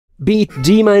Be it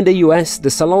DEMA in the US,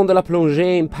 the Salon de la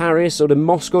Plongée in Paris or the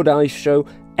Moscow Dive Show,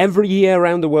 every year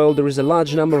around the world there is a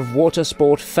large number of water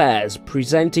sport fairs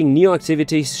presenting new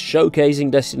activities, showcasing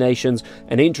destinations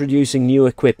and introducing new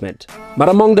equipment. But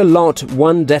among the lot,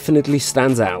 one definitely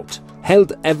stands out.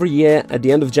 Held every year at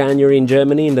the end of January in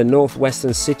Germany in the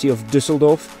northwestern city of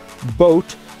Düsseldorf,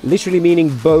 BOAT, literally meaning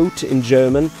boat in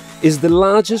German, is the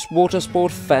largest water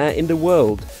sport fair in the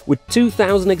world. With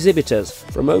 2,000 exhibitors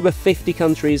from over 50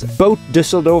 countries, BOAT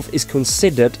Düsseldorf is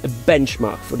considered a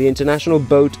benchmark for the international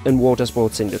boat and water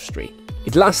sports industry.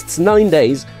 It lasts 9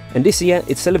 days, and this year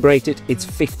it celebrated its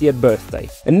 50th birthday.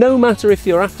 And no matter if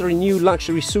you're after a new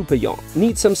luxury super yacht,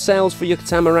 need some sails for your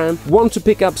catamaran, want to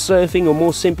pick up surfing, or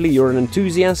more simply you're an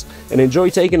enthusiast and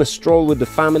enjoy taking a stroll with the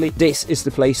family, this is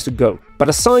the place to go. But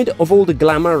aside of all the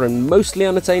glamour and mostly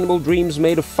unattainable dreams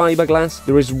made of fiberglass,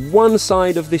 there is one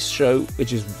side of this show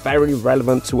which is very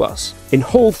relevant to us. In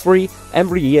Hall 3,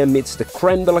 every year meets the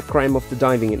creme de la creme of the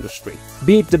diving industry.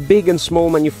 Be it the big and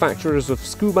small manufacturers of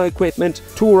scuba equipment,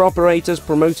 tour operators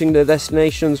promoting their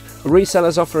destinations,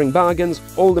 resellers offering bargains,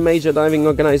 all the major diving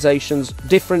organizations,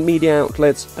 different media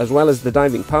outlets, as well as the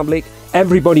diving public,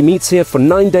 everybody meets here for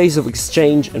 9 days of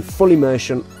exchange and full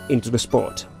immersion into the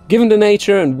sport. Given the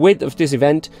nature and width of this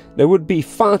event, there would be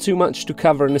far too much to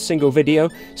cover in a single video,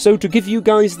 so to give you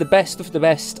guys the best of the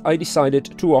best, I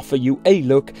decided to offer you a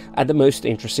look at the most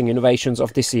interesting innovations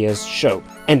of this year's show.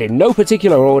 And in no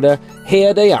particular order,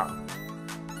 here they are.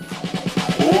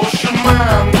 Ocean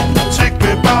man, take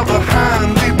me by the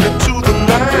hand, lead me to the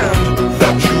land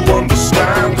that you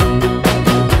understand.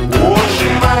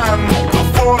 Ocean man, the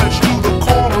voyage to the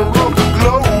corner of the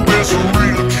globe is a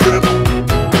real trip.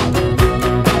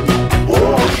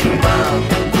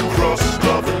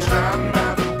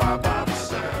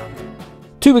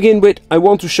 To begin with, I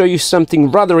want to show you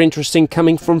something rather interesting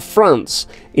coming from France.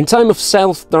 In time of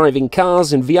self-driving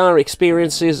cars and VR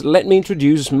experiences, let me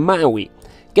introduce Maui.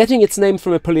 Getting its name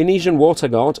from a Polynesian water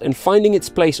god and finding its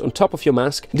place on top of your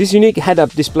mask, this unique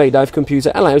head-up display dive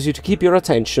computer allows you to keep your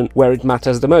attention where it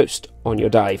matters the most, on your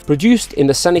dive. Produced in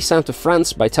the sunny south of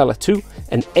France by Tala 2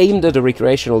 and aimed at a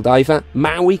recreational diver,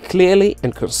 Maui clearly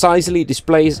and concisely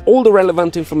displays all the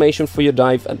relevant information for your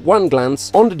dive at one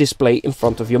glance on the display in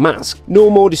front of your mask. No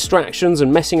more distractions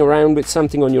and messing around with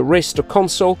something on your wrist or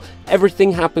console,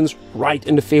 everything happens right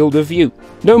in the field of view.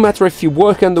 No matter if you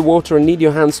work underwater and need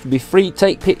your hands to be free,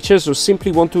 take pictures, or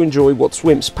simply want to enjoy what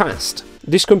swims past,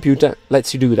 this computer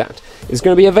lets you do that. It's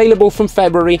going to be available from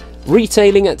February,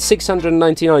 retailing at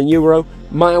 €699.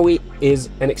 Maui is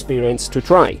an experience to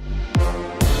try.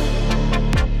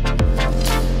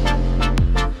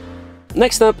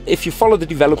 Next up, if you follow the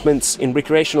developments in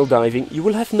recreational diving, you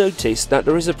will have noticed that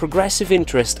there is a progressive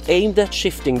interest aimed at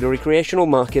shifting the recreational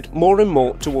market more and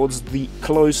more towards the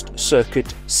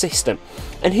closed-circuit system.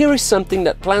 And here is something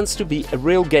that plans to be a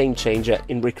real game changer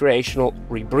in recreational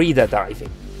rebreather diving.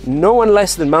 No one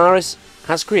less than Maris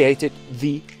has created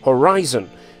the Horizon,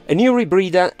 a new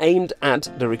rebreather aimed at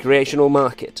the recreational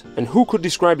market. And who could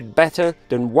describe it better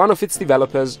than one of its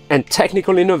developers and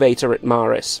technical innovator at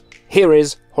Maris? Here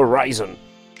is Horizon.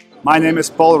 My name is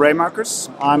Paul Raymakers.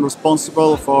 I'm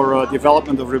responsible for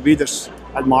development of rebreathers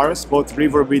at Maris, both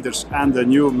river rebreathers and the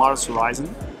new Maris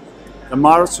Horizon. The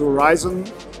Maris Horizon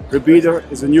rebreather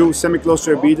is a new semi-closed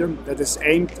rebreather that is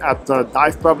aimed at the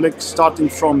dive public, starting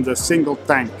from the single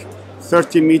tank,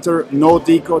 30-meter no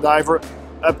deco diver,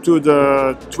 up to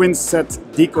the twin set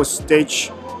deco stage,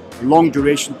 long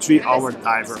duration 3-hour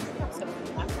diver.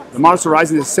 The Maris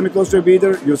Horizon is a semi-closed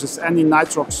rebreather, uses any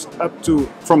nitrox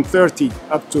from 30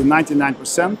 up to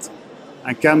 99%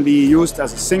 and can be used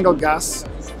as a single gas,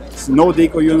 no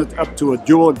deco unit, up to a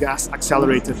dual gas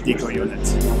accelerated deco unit.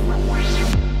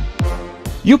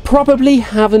 You probably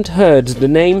haven't heard the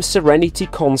name Serenity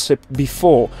Concept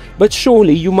before, but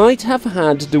surely you might have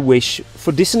had the wish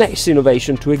for this next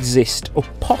innovation to exist, or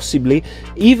possibly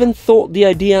even thought the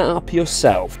idea up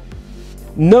yourself.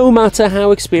 No matter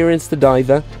how experienced the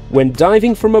diver, when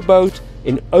diving from a boat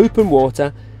in open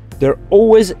water, there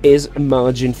always is a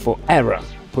margin for error,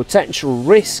 potential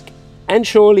risk, and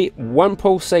surely one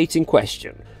pulsating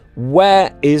question: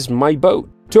 where is my boat?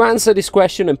 To answer this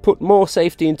question and put more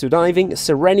safety into diving,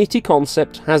 Serenity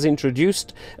Concept has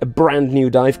introduced a brand new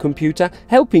dive computer,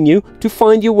 helping you to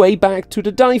find your way back to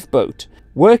the dive boat.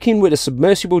 Working with a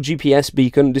submersible GPS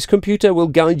beacon, this computer will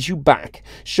guide you back,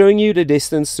 showing you the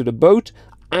distance to the boat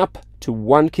up to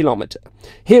 1 kilometer.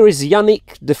 Here is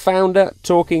Yannick, the founder,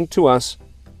 talking to us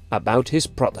about his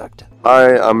product.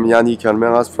 Hi, I'm Yannick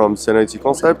Almeras from Serenity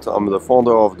Concept. I'm the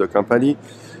founder of the company,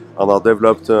 and I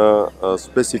developed a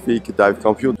specific dive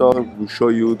computer to show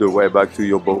you the way back to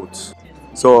your boat.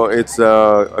 So it's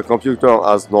a computer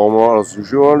as normal as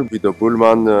usual with the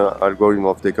Bullman algorithm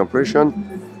of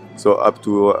decompression. So up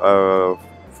to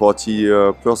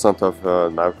 40%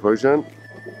 of nitrogen.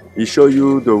 It shows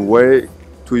you the way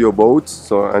to your boat,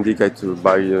 so indicated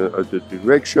by the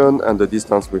direction and the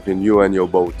distance between you and your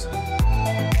boat.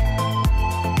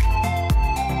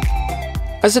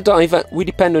 As a diver, we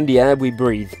depend on the air we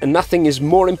breathe, and nothing is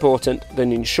more important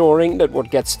than ensuring that what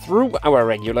gets through our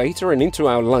regulator and into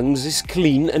our lungs is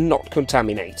clean and not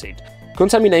contaminated.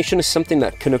 Contamination is something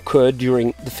that can occur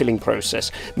during the filling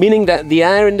process, meaning that the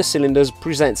air in the cylinders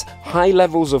presents high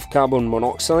levels of carbon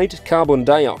monoxide, carbon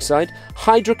dioxide,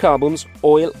 hydrocarbons,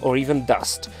 oil or even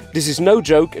dust. This is no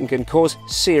joke and can cause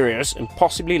serious and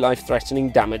possibly life-threatening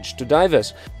damage to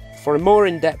divers. For a more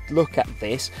in-depth look at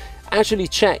this, actually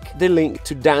check the link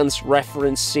to Dan's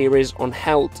reference series on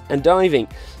health and diving,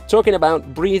 talking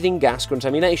about breathing gas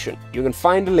contamination. You can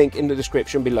find the link in the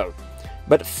description below.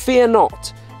 But fear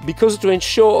not, because to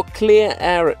ensure clear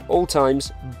air at all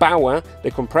times, Bauer,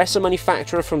 the compressor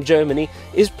manufacturer from Germany,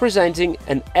 is presenting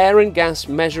an air and gas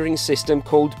measuring system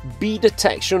called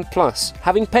B-Detection Plus.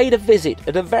 Having paid a visit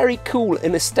at a very cool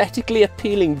and aesthetically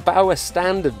appealing Bauer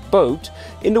standard boat,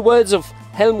 in the words of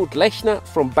Helmut Lechner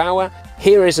from Bauer,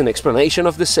 here is an explanation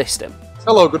of the system.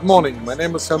 Hello, good morning. My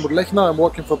name is Helmut Lechner. I'm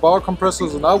working for Bauer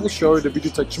Compressors and I will show you the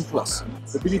B-Detection Plus.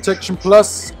 The B-Detection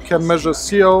Plus can measure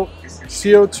CO,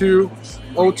 CO2,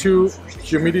 O2,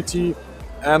 humidity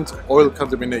and oil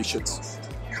contaminations.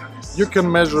 You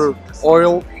can measure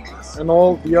oil and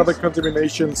all the other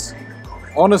contaminations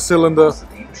on a cylinder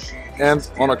and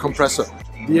on a compressor.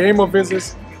 The aim of this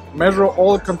is measure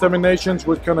all contaminations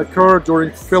which can occur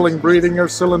during filling breathing your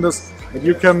cylinders, and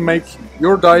you can make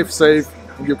your dive safe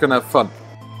and you can have fun.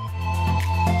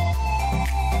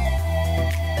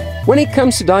 When it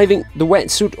comes to diving, the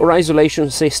wetsuit or isolation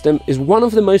system is one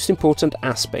of the most important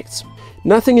aspects.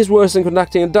 Nothing is worse than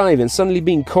conducting a dive and suddenly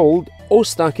being cold or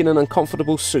stuck in an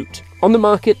uncomfortable suit. On the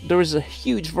market there is a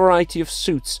huge variety of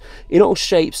suits in all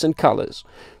shapes and colours.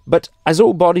 But as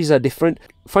all bodies are different,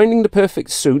 finding the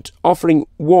perfect suit offering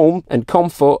warmth and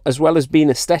comfort as well as being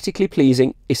aesthetically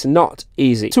pleasing is not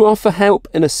easy. To offer help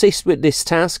and assist with this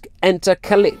task, enter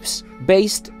Kalypse.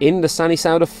 Based in the sunny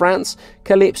south of France,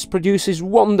 Kalypse produces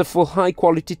wonderful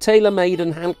high-quality tailor-made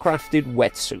and handcrafted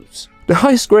wetsuits. The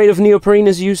highest grade of neoprene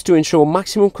is used to ensure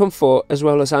maximum comfort as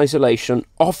well as isolation,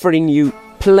 offering you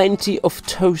plenty of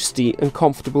toasty and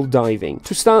comfortable diving.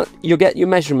 To start, you'll get your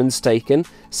measurements taken,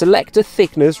 select a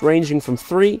thickness ranging from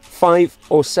 3, 5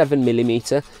 or 7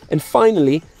 mm, and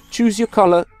finally choose your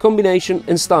colour, combination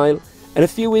and style, and a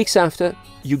few weeks after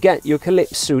you get your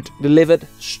Kalypse suit delivered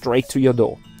straight to your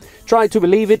door. Try to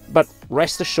believe it, but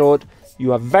rest assured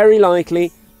you are very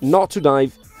likely not to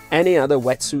dive any other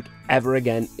wetsuit ever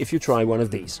again if you try one of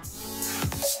these.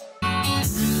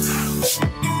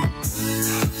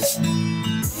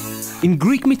 In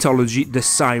Greek mythology, the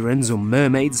sirens or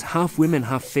mermaids, half women,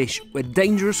 half fish, were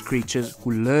dangerous creatures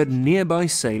who lured nearby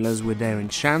sailors with their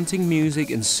enchanting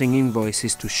music and singing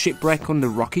voices to shipwreck on the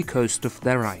rocky coast of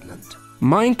their island.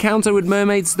 My encounter with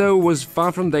mermaids, though, was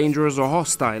far from dangerous or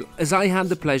hostile, as I had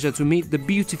the pleasure to meet the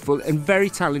beautiful and very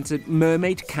talented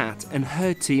Mermaid Kat and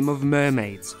her team of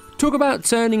mermaids. Talk about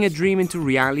turning a dream into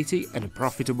reality and a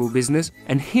profitable business,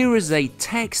 and here is a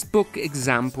textbook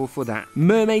example for that.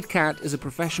 Mermaid Kat is a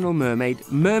professional mermaid,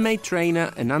 mermaid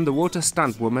trainer and underwater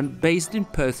stuntwoman based in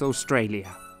Perth, Australia.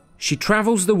 She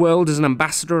travels the world as an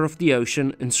ambassador of the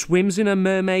ocean and swims in her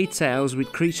mermaid tails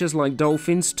with creatures like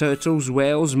dolphins, turtles,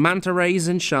 whales, manta rays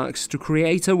and sharks to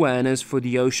create awareness for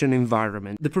the ocean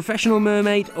environment. The professional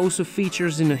mermaid also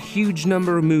features in a huge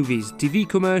number of movies, TV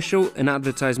commercial and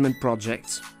advertisement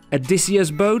projects. At this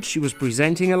year's boat, she was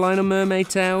presenting a line of mermaid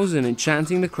tails and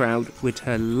enchanting the crowd with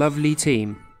her lovely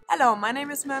team. Hello, my name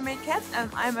is Mermaid Kat and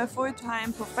I'm a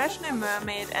full-time professional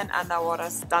mermaid and underwater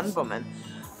stuntwoman.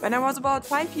 When I was about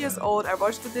 5 years old, I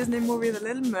watched the Disney movie The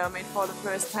Little Mermaid for the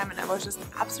first time and I was just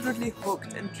absolutely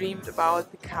hooked and dreamed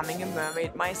about becoming a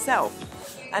mermaid myself.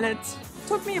 And it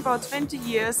took me about 20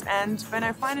 years, and when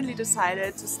I finally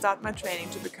decided to start my training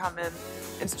to become an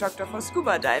instructor for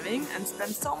scuba diving and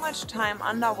spend so much time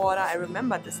underwater, I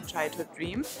remembered this childhood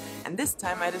dream, and this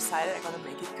time I decided I'm gonna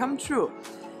make it come true.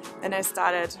 Then I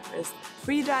started with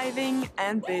free diving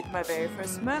and built my very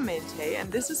first mermaid tail,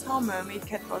 and this is how Mermaid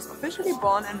Kat was officially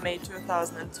born in May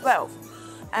 2012.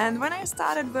 And when I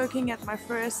started working at my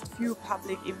first few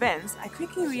public events, I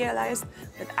quickly realized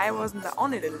that I wasn't the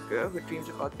only little girl who dreamed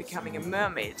about becoming a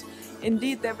mermaid.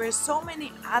 Indeed, there were so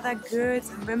many other girls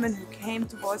and women who came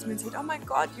towards me and said, "Oh my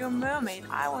god, you're a mermaid,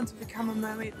 I want to become a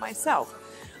mermaid myself."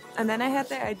 And then I had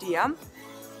the idea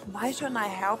why shouldn't I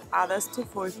help others to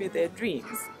fulfill their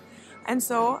dreams? And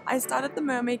so I started the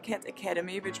Mermaid Kat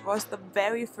Academy, which was the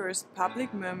very first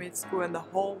public mermaid school in the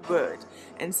whole world.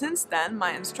 And since then,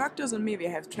 my instructors and me, we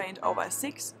have trained over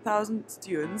 6,000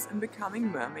 students in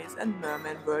becoming mermaids and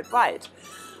mermen worldwide.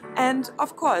 And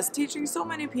of course, teaching so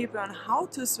many people on how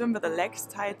to swim with the legs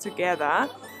tied together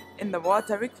in the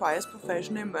water requires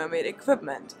professional mermaid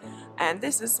equipment. And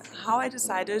this is how I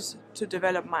decided to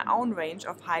develop my own range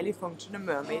of highly functional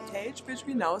mermaid tails, which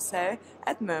we now sell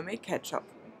at Mermaid Kat Shop.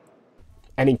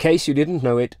 And in case you didn't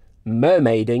know it,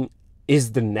 mermaiding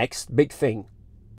is the next big thing.